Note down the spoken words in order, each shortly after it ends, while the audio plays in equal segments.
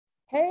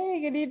Hey,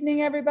 good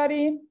evening,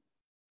 everybody.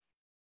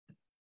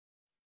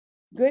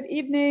 Good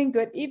evening,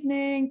 good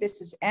evening.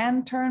 This is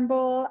Anne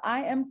Turnbull.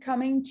 I am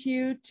coming to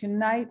you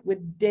tonight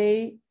with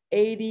day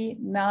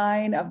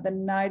 89 of the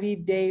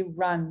 90-day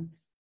run.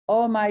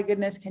 Oh my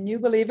goodness, can you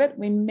believe it?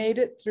 We made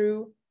it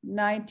through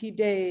 90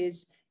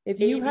 days. If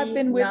you have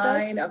been with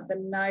us of the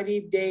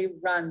 90-day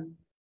run,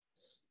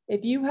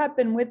 if you have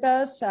been with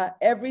us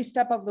every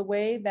step of the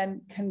way,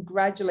 then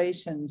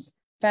congratulations.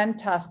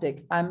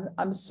 Fantastic.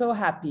 I'm so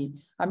happy.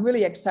 I'm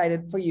really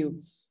excited for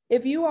you.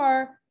 If you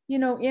are,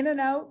 in and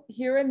out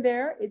here and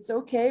there, it's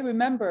okay.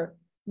 Remember,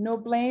 no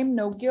blame,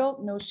 no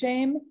guilt, no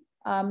shame,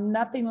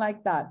 nothing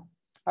like that.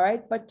 All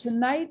right. But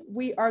tonight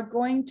we are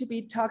going to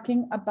be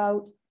talking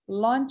about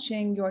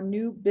launching your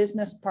new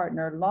business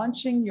partner,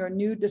 launching your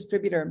new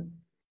distributor.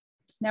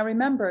 Now,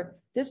 remember,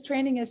 this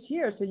training is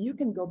here, so you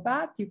can go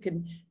back, you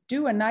can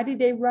do a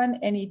 90-day run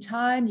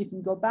anytime. You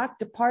can go back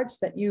to parts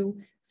that you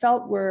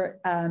felt were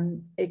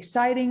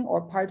exciting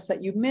or parts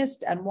that you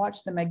missed and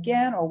watch them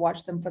again or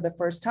watch them for the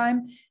first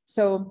time.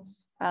 So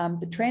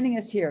the training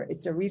is here.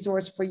 It's a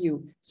resource for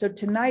you. So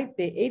tonight,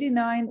 day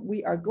 89,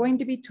 we are going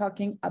to be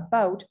talking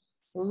about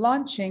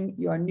launching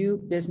your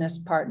new business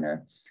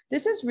partner.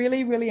 This is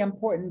really, really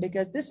important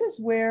because this is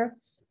where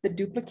the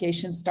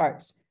duplication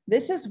starts.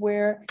 This is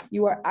where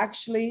you are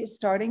actually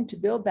starting to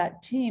build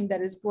that team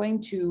that is going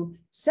to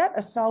set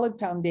a solid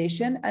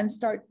foundation and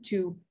start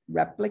to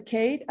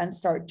replicate and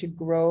start to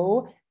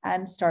grow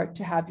and start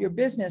to have your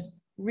business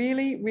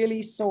really,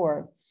 really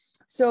soar.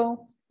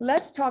 So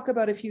let's talk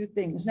about a few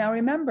things. Now,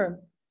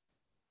 remember,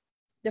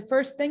 the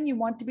first thing you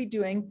want to be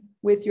doing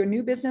with your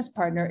new business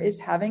partner is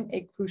having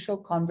a crucial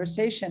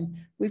conversation.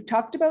 We've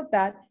talked about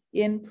that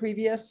in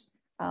previous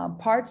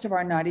parts of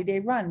our 90-day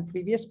run,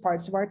 previous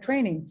parts of our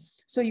training.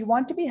 So you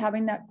want to be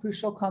having that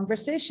crucial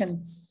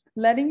conversation,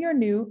 letting your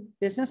new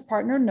business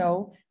partner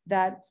know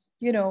that,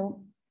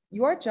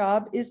 your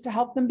job is to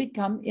help them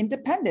become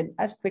independent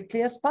as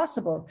quickly as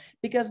possible,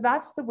 because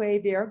that's the way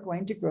they are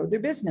going to grow their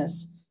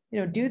business.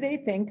 Do they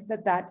think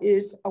that that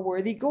is a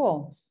worthy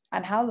goal?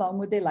 And how long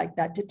would they like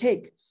that to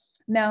take?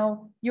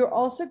 Now, you're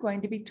also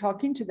going to be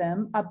talking to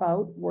them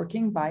about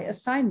working by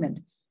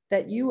assignment,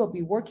 that you will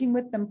be working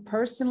with them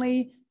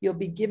personally. You'll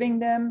be giving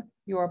them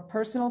your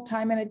personal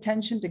time and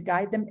attention to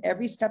guide them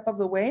every step of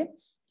the way,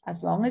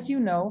 as long as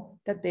you know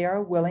that they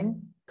are willing,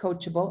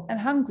 coachable, and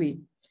hungry.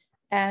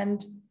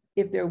 And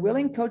if they're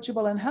willing,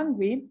 coachable, and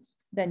hungry,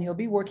 then you'll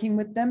be working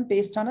with them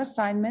based on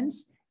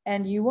assignments,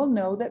 and you will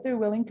know that they're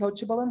willing,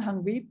 coachable, and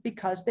hungry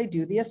because they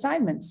do the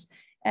assignments.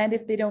 And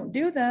if they don't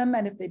do them,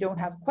 and if they don't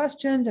have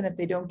questions, and if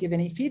they don't give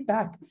any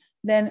feedback,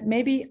 then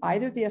maybe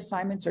either the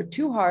assignments are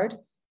too hard,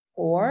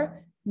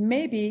 or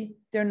maybe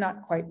they're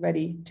not quite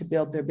ready to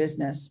build their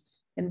business.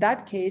 In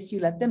that case, you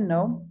let them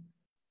know,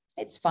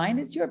 it's fine,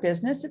 it's your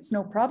business, it's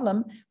no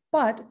problem,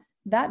 but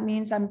that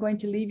means I'm going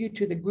to leave you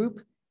to the group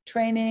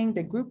training,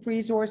 the group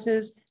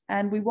resources,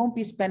 and we won't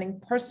be spending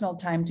personal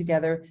time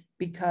together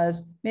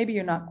because maybe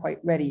you're not quite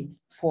ready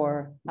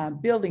for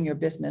building your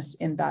business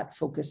in that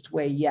focused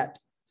way yet.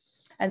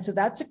 And so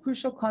that's a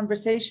crucial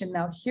conversation.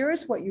 Now,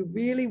 here's what you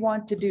really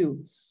want to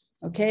do,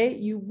 okay?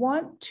 You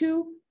want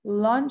to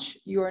launch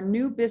your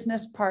new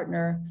business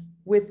partner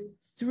with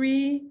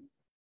three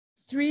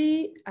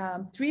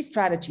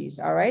strategies,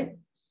 all right?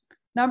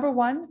 Number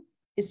one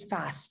is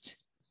fast.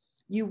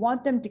 You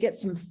want them to get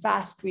some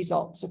fast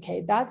results,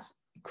 okay? That's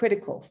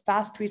critical,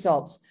 fast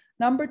results.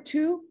 Number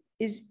two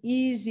is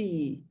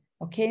easy,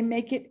 okay?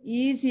 Make it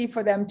easy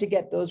for them to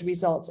get those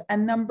results.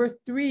 And number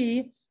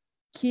three,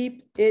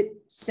 keep it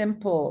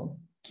simple.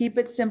 Keep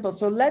it simple.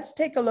 So let's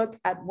take a look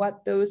at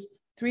what those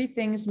three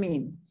things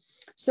mean.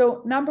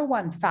 So number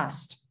one,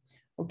 fast,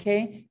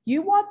 okay?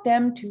 You want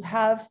them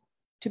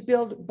to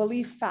build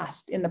belief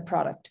fast in the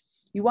product.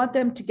 You want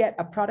them to get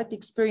a product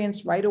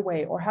experience right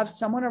away, or have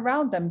someone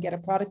around them get a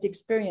product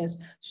experience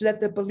so that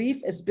the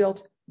belief is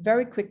built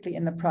very quickly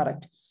in the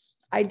product.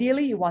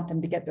 Ideally, you want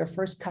them to get their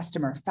first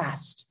customer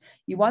fast.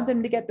 You want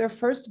them to get their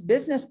first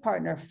business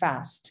partner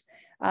fast.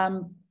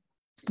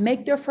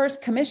 Make their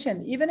first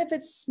commission, even if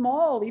it's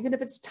small, even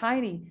if it's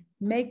tiny,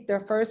 make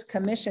their first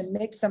commission,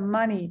 make some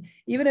money.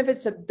 Even if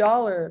it's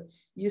 $1,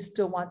 you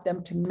still want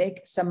them to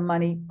make some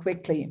money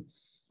quickly.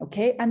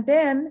 Okay. And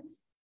then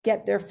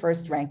get their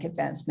first rank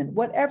advancement,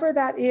 whatever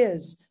that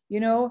is.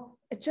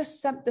 It's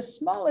just the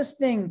smallest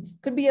thing.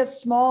 Could be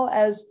as small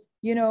as,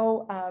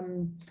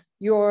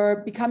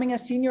 you're becoming a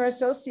senior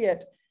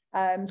associate.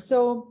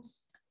 So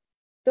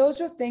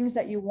those are things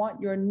that you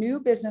want your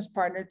new business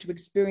partner to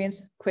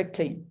experience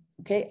quickly,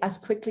 okay, as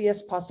quickly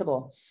as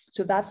possible.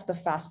 So that's the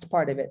fast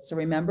part of it. So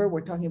remember,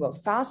 we're talking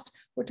about fast,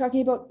 we're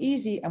talking about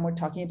easy, and we're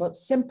talking about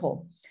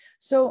simple.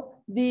 So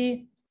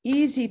the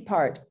easy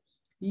part,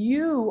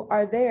 you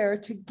are there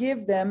to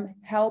give them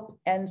help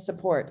and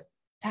support.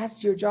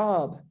 That's your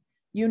job.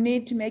 You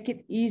need to make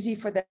it easy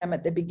for them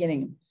at the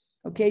beginning.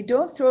 Okay,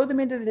 don't throw them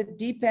into the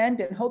deep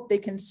end and hope they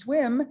can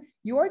swim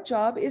Your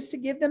job is to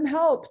give them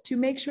help, to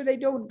make sure they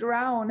don't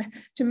drown,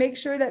 to make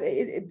sure that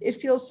it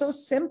feels so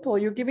simple.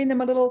 You're giving them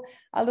a little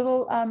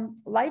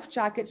life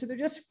jacket, so they're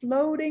just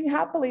floating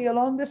happily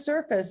along the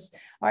surface.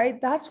 All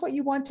right, that's what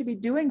you want to be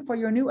doing for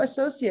your new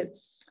associate.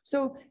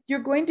 So you're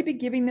going to be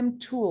giving them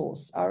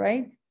tools, all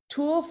right?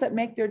 Tools that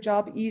make their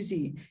job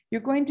easy.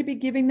 You're going to be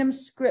giving them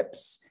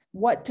scripts,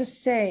 what to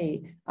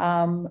say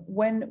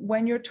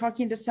when you're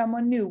talking to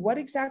someone new. What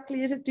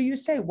exactly is it do you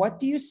say? What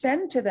do you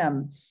send to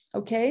them?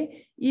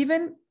 Okay,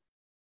 even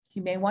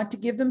you may want to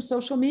give them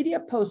social media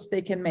posts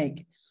they can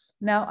make.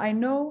 Now, I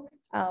know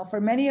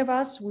for many of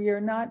us, we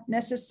are not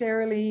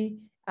necessarily,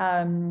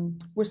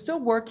 we're still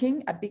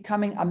working at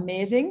becoming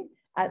amazing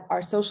at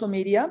our social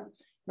media,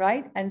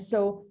 right? And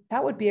so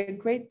that would be a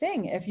great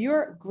thing. If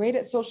you're great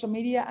at social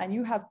media and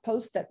you have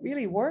posts that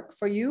really work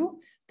for you,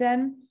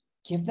 then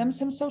give them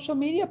some social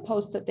media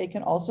posts that they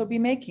can also be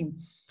making.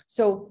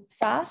 So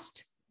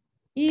fast,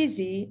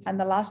 easy, and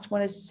the last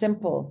one is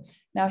simple.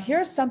 Now,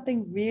 here's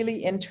something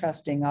really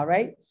interesting, all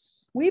right?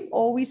 We've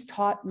always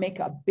taught make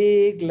a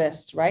big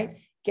list, right?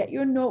 Get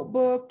your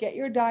notebook, get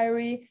your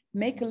diary,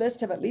 make a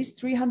list of at least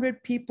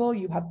 300 people.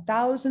 You have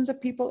thousands of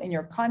people in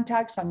your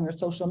contacts on your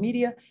social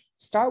media.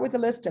 Start with a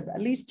list of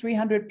at least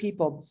 300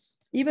 people,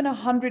 even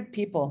 100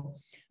 people.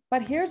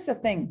 But here's the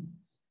thing.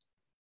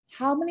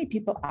 How many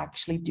people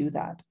actually do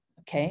that?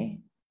 Okay,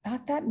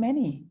 not that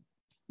many,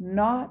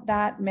 not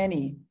that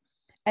many.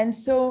 And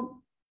so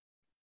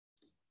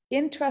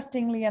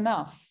interestingly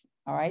enough,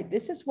 all right,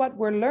 this is what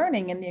we're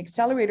learning in the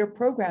accelerator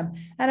program.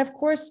 And of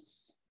course,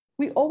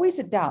 we always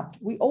adapt,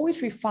 we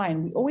always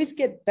refine, we always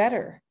get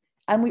better,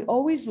 and we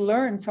always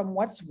learn from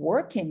what's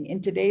working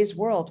in today's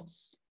world.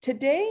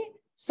 Today,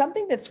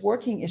 something that's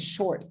working is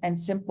short and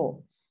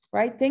simple,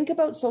 right? Think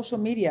about social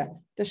media,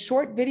 the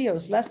short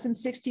videos, less than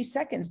 60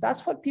 seconds.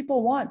 That's what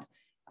people want.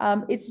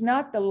 It's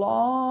not the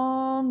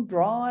long,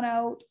 drawn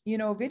out,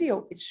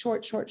 video. It's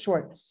short, short,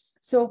 short.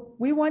 So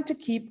we want to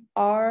keep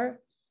our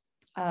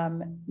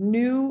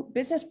new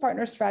business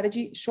partner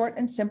strategy short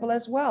and simple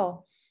as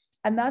well.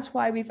 And that's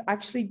why we've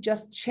actually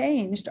just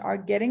changed our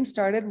getting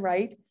started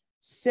right,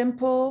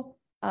 simple,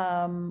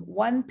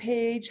 one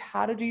page,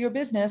 how to do your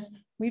business.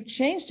 We've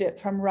changed it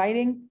from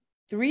writing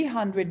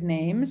 300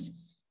 names.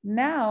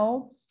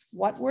 Now,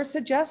 what we're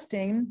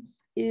suggesting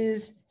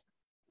is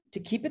to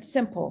keep it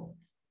simple.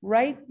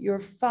 Write your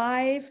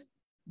 5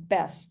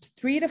 best,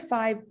 3 to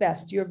 5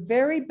 best, your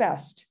very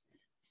best,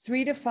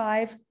 3 to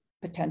 5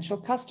 potential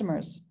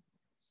customers,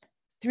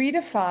 3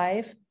 to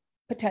 5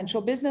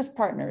 potential business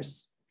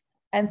partners,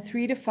 and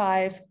 3 to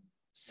 5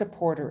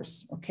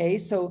 supporters. Okay,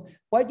 so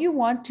what you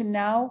want to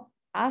now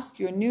ask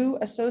your new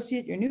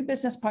associate, your new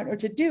business partner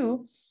to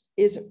do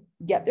is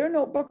get their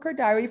notebook or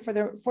diary for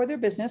their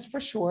business for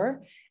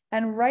sure,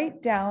 and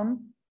write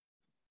down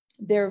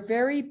their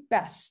very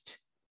best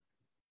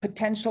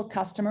potential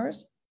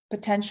customers,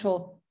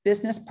 potential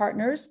business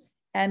partners,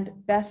 and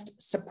best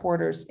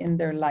supporters in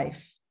their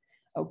life.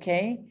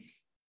 Okay,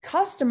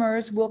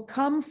 customers will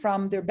come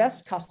from their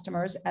best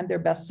customers and their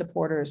best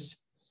supporters.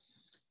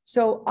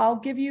 So I'll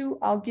give you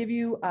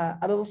a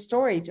little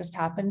story just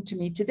happened to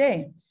me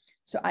today.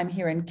 So I'm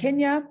here in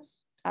Kenya.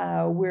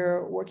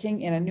 We're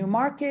working in a new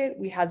market.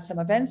 We had some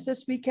events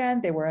this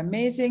weekend. They were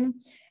amazing.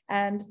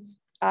 And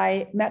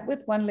I met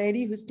with one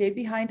lady who stayed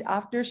behind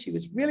after. She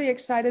was really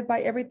excited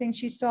by everything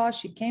she saw.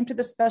 She came to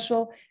the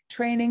special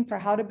training for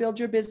how to build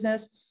your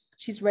business.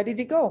 She's ready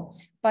to go,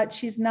 but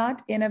she's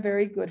not in a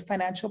very good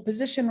financial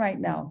position right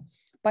now.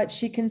 But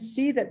she can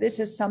see that this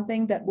is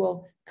something that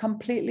will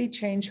completely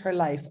change her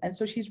life. And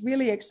so she's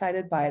really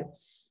excited by it.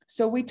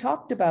 So we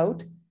talked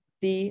about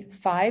the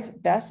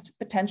 5 best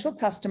potential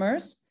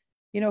customers.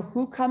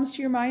 Who comes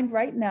to your mind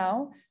right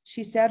now?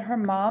 She said her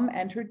mom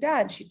and her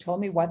dad. She told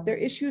me what their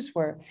issues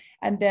were.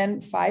 And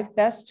then 5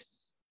 best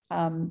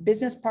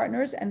business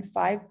partners and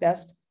 5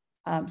 best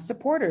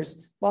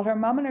supporters. Well, her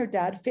mom and her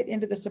dad fit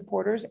into the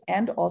supporters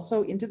and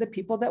also into the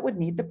people that would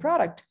need the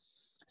product.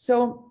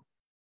 So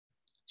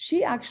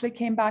she actually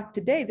came back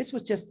today. This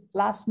was just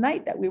last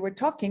night that we were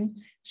talking.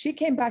 She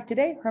came back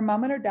today. Her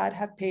mom and her dad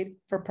have paid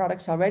for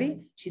products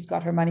already. She's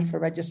got her money for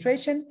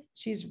registration.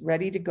 She's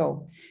ready to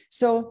go.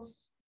 So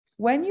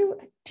when you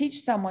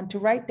teach someone to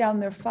write down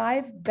their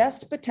 5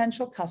 best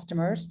potential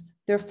customers,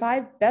 their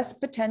 5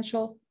 best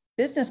potential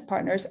business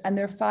partners, and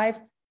their 5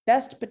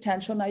 best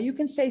potential, now you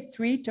can say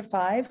 3 to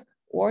 5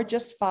 or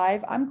just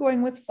 5. I'm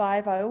going with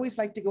 5. I always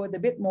like to go with a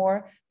bit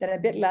more than a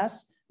bit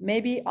less.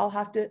 Maybe I'll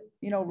have to,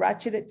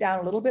 ratchet it down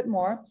a little bit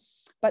more,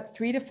 but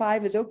 3 to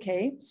 5 is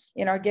okay.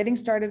 In our getting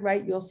started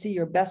right, you'll see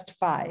your best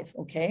 5.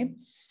 Okay.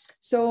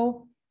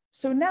 So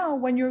now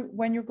when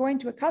you're going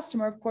to a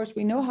customer, of course,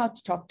 we know how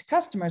to talk to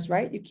customers,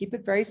 right? You keep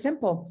it very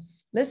simple.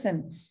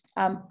 Listen,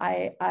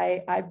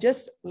 I've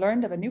just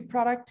learned of a new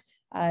product.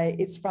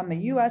 It's from the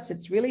US.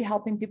 It's really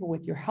helping people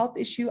with your health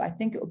issue. I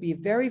think it will be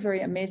very, very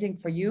amazing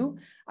for you.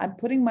 I'm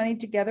putting money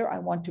together. I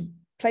want to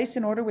place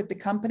an order with the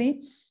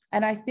company.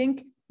 And I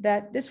think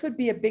that this would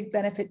be a big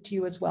benefit to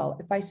you as well.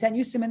 If I sent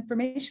you some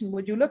information,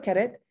 would you look at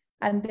it?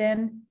 And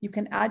then you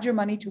can add your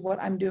money to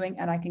what I'm doing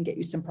and I can get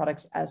you some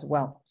products as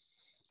well.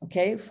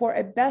 Okay, for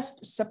a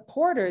best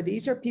supporter,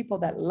 these are people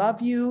that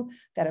love you,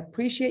 that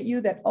appreciate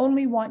you, that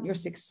only want your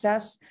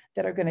success,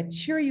 that are going to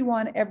cheer you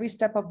on every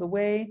step of the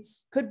way.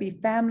 Could be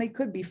family,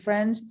 could be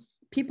friends,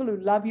 people who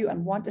love you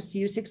and want to see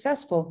you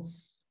successful.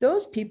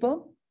 Those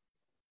people,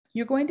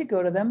 you're going to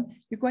go to them.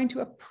 You're going to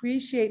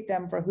appreciate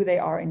them for who they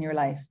are in your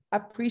life.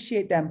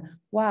 Appreciate them.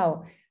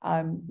 Wow,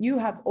 you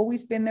have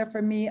always been there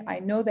for me. I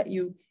know that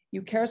you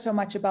care so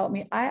much about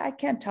me. I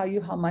can't tell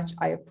you how much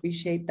I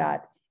appreciate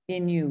that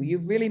in you.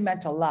 You've really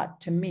meant a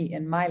lot to me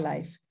in my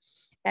life.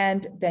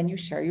 And then you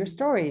share your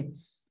story.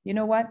 You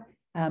know what?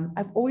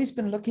 I've always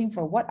been looking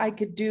for what I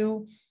could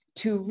do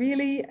to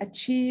really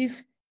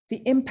achieve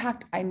the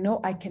impact I know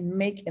I can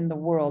make in the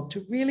world,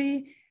 to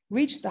really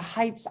reach the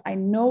heights I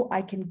know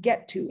I can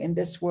get to in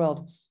this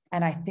world.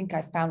 And I think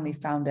I finally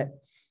found it.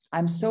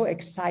 I'm so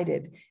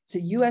excited. It's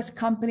a US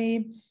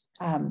company.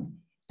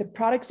 The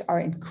products are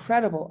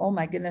incredible. Oh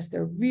my goodness,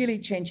 they're really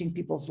changing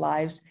people's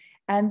lives.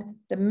 And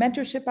the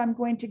mentorship I'm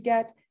going to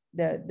get,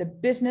 the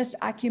business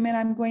acumen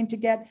I'm going to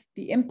get,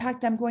 the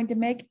impact I'm going to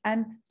make,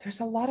 and there's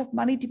a lot of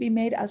money to be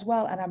made as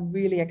well. And I'm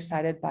really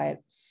excited by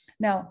it.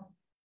 Now,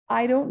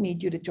 I don't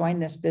need you to join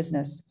this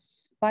business,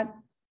 but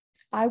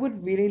I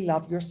would really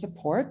love your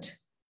support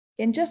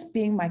in just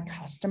being my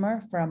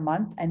customer for a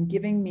month and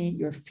giving me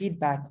your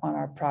feedback on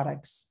our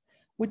products.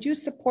 Would you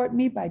support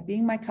me by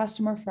being my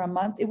customer for a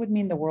month? It would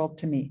mean the world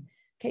to me.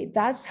 Okay,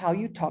 that's how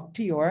you talk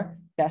to your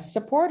best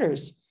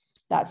supporters.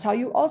 That's how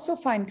you also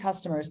find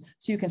customers.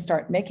 So you can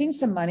start making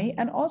some money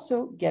and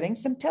also getting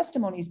some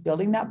testimonies,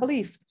 building that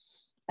belief.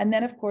 And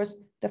then, of course,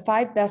 the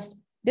 5 best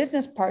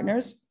business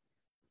partners,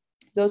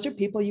 those are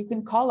people you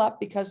can call up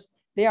because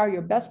they are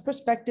your best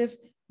prospective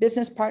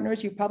business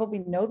partners. You probably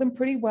know them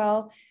pretty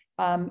well.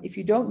 If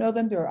you don't know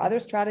them, there are other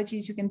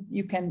strategies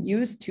you can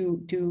use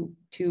to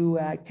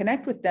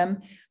connect with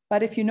them.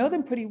 But if you know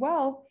them pretty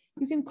well,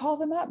 you can call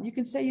them up. You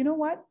can say, you know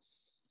what?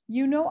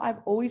 You know, I've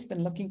always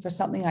been looking for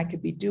something I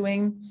could be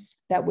doing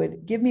that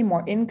would give me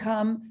more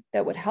income,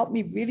 that would help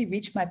me really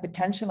reach my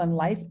potential in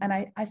life. And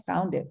I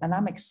found it and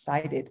I'm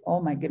excited.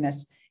 Oh my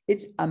goodness,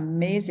 it's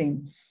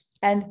amazing.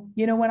 And,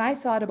 you know, when I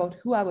thought about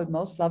who I would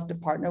most love to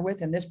partner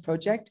with in this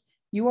project,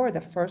 you are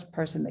the first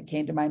person that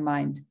came to my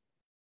mind.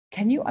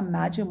 Can you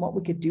imagine what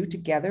we could do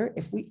together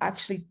if we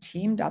actually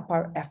teamed up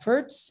our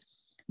efforts?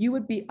 You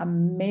would be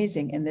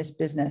amazing in this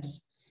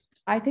business.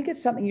 I think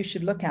it's something you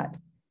should look at.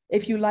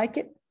 If you like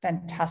it,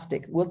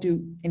 fantastic. We'll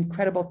do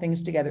incredible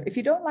things together. If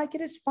you don't like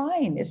it, it's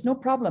fine. It's no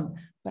problem.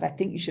 But I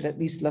think you should at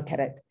least look at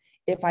it.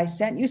 If I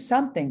sent you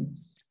something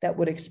that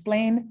would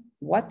explain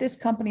what this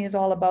company is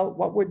all about,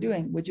 what we're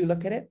doing, would you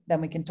look at it?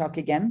 Then we can talk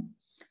again.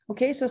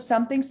 Okay, so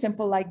something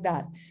simple like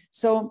that.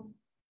 So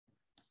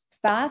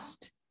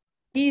fast,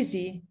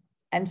 easy,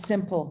 and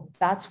simple.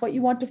 That's what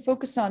you want to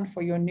focus on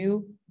for your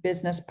new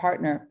business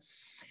partner.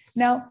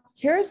 Now,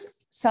 here's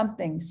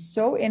something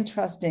so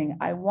interesting.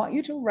 I want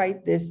you to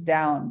write this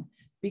down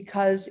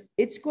because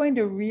it's going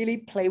to really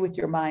play with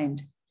your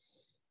mind.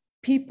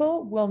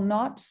 People will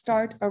not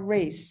start a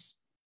race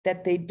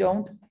that they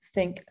don't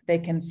think they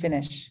can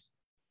finish.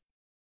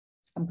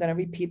 I'm going to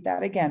repeat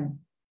that again.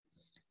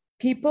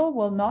 People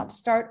will not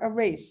start a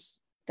race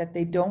that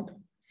they don't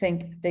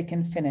think they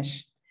can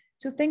finish.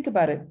 So think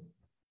about it.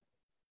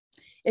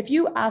 If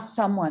you ask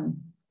someone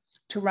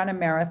to run a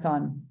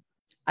marathon,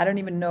 I don't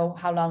even know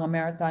how long a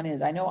marathon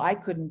is. I know I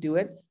couldn't do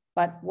it,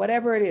 but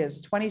whatever it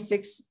is,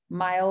 26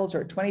 miles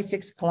or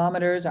 26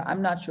 kilometers,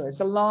 I'm not sure. It's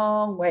a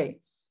long way.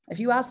 If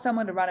you ask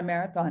someone to run a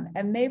marathon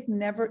and they've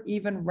never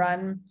even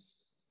run,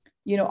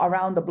 you know,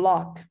 around the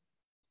block,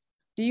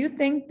 do you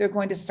think they're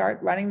going to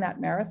start running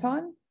that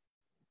marathon?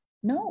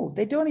 No,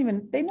 they don't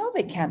even, they know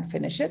they can't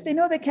finish it. They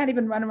know they can't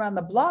even run around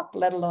the block,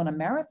 let alone a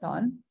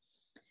marathon.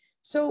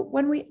 So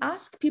when we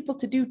ask people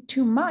to do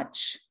too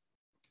much,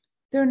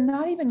 they're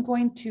not even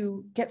going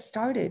to get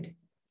started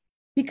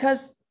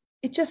because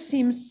it just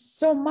seems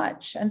so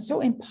much and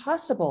so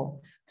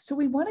impossible. So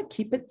we want to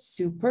keep it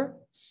super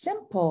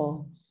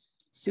simple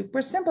so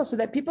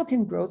that people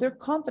can grow their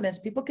confidence,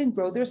 people can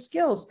grow their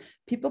skills,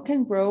 people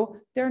can grow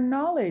their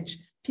knowledge,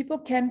 people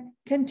can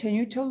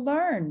continue to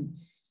learn.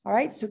 All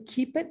right, so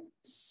keep it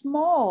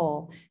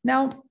small.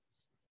 Now,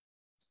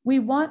 we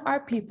want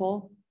our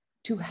people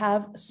to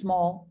have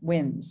small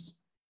wins.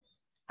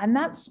 And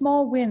that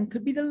small win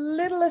could be the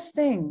littlest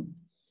thing.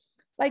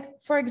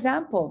 Like, for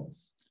example,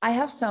 I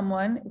have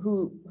someone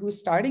who's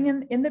starting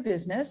in the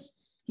business.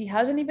 He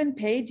hasn't even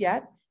paid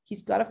yet.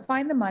 He's got to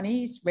find the money.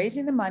 He's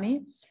raising the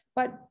money,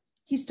 but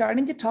he's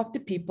starting to talk to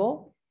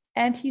people.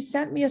 And he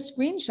sent me a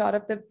screenshot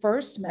of the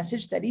first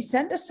message that he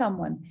sent to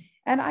someone.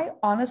 And I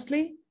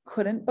honestly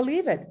couldn't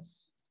believe it.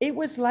 It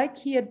was like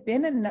he had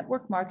been in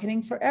network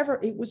marketing forever.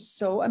 It was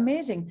so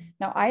amazing.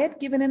 Now, I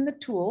had given him the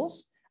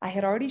tools. I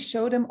had already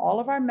showed him all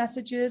of our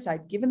messages.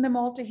 I'd given them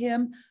all to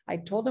him. I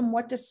told him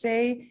what to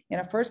say in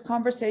a first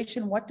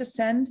conversation, what to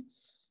send.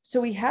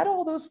 So he had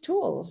all those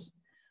tools.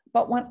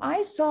 But when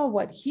I saw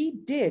what he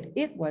did,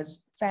 it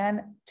was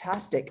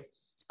fantastic.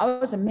 I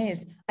was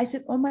amazed. I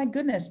said, oh my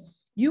goodness,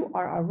 you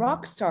are a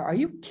rock star. Are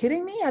you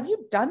kidding me? Have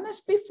you done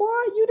this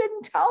before? You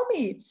didn't tell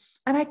me.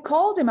 And I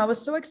called him. I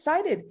was so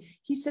excited.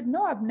 He said,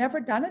 no, I've never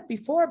done it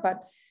before,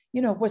 but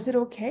was it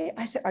okay?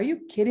 I said, are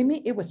you kidding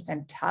me? It was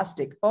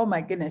fantastic. Oh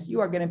my goodness, you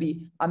are going to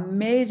be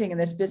amazing in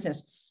this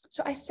business.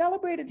 So I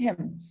celebrated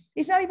him.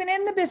 He's not even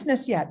in the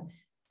business yet.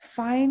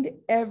 Find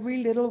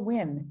every little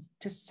win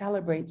to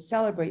celebrate,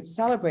 celebrate,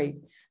 celebrate.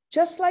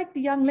 Just like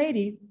the young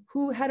lady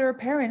who had her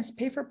parents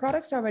pay for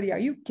products already. Are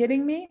you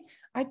kidding me?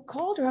 I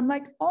called her. I'm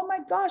like, oh my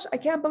gosh, I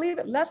can't believe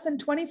it. Less than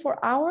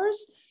 24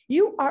 hours.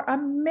 You are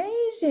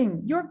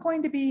amazing. You're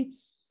going to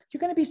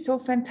be so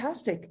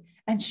fantastic.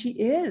 And she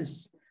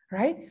is,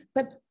 right?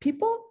 But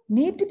people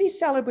need to be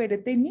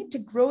celebrated. They need to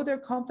grow their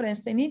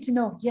confidence. They need to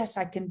know, yes,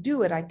 I can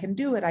do it. I can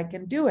do it. I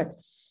can do it.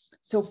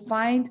 So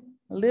find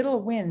little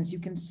wins you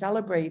can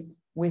celebrate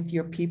with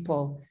your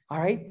people. All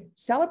right.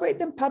 Celebrate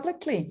them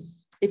publicly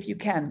if you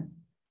can.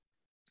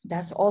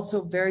 That's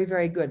also very,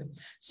 very good.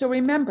 So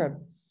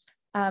remember,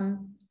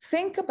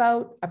 think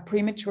about a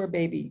premature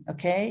baby.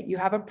 Okay. You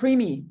have a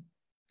preemie.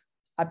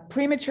 A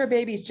premature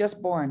baby is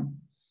just born.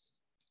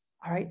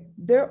 All right.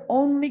 Their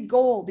only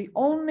goal, the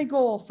only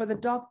goal for the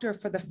doctor,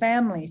 for the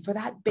family, for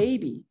that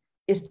baby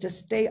is to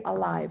stay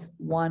alive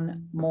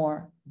one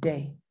more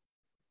day.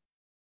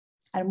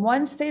 And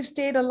once they've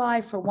stayed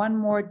alive for one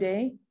more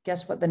day,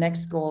 guess what the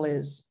next goal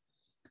is?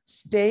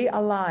 Stay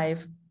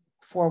alive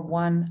for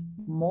one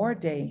more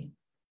day.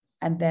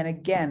 And then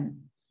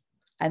again,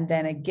 and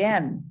then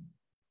again.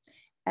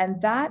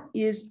 And that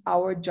is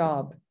our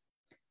job.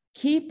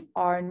 Keep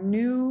our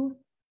new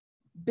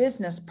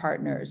business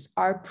partners,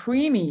 our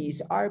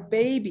preemies, our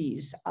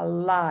babies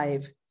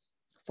alive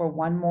for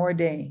one more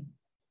day.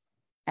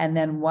 And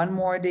then one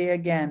more day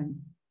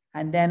again.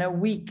 And then a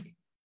week.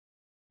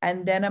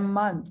 And then a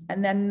month.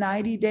 And then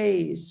 90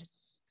 days.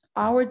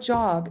 Our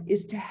job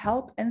is to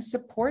help and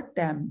support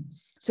them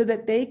so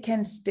that they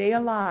can stay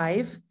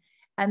alive,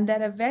 and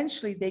that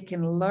eventually they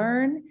can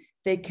learn,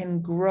 they can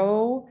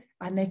grow,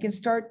 and they can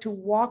start to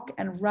walk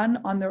and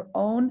run on their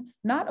own.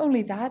 Not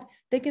only that,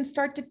 they can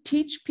start to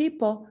teach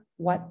people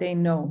what they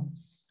know.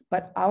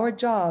 But our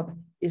job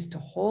is to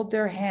hold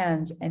their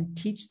hands and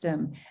teach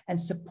them and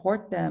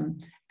support them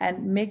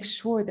and make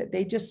sure that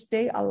they just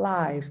stay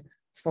alive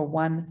for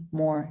one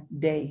more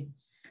day.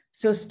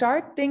 So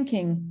start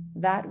thinking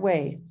that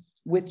way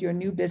with your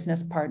new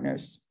business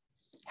partners.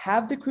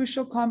 Have the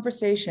crucial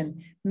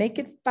conversation, make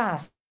it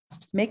fast,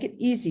 make it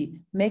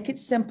easy, make it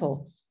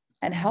simple,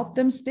 and help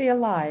them stay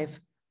alive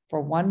for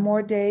one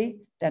more day,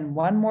 then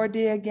one more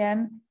day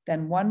again,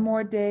 then one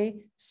more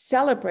day.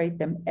 Celebrate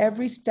them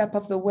every step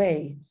of the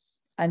way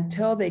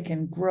until they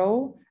can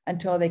grow,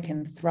 until they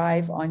can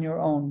thrive on your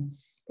own.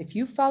 If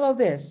you follow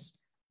this,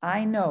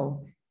 I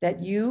know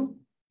that you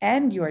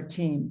and your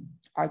team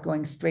are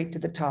going straight to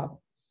the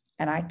top.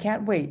 And I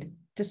can't wait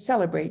to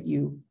celebrate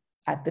you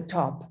at the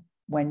top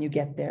when you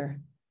get there.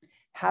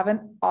 Have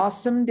an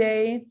awesome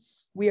day.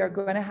 We are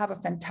going to have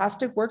a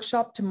fantastic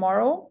workshop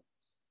tomorrow.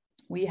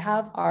 We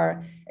have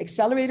our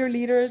accelerator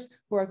leaders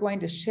who are going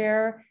to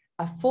share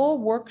a full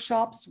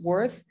workshop's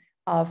worth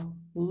of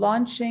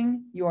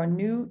launching your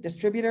new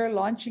distributor,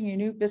 launching your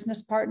new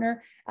business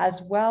partner,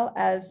 as well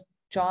as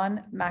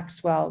John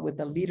Maxwell with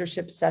the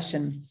leadership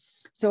session.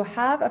 So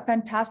have a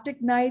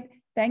fantastic night.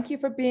 Thank you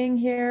for being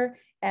here,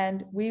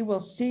 and we will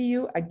see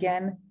you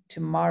again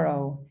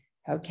tomorrow.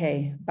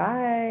 Okay,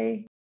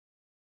 bye.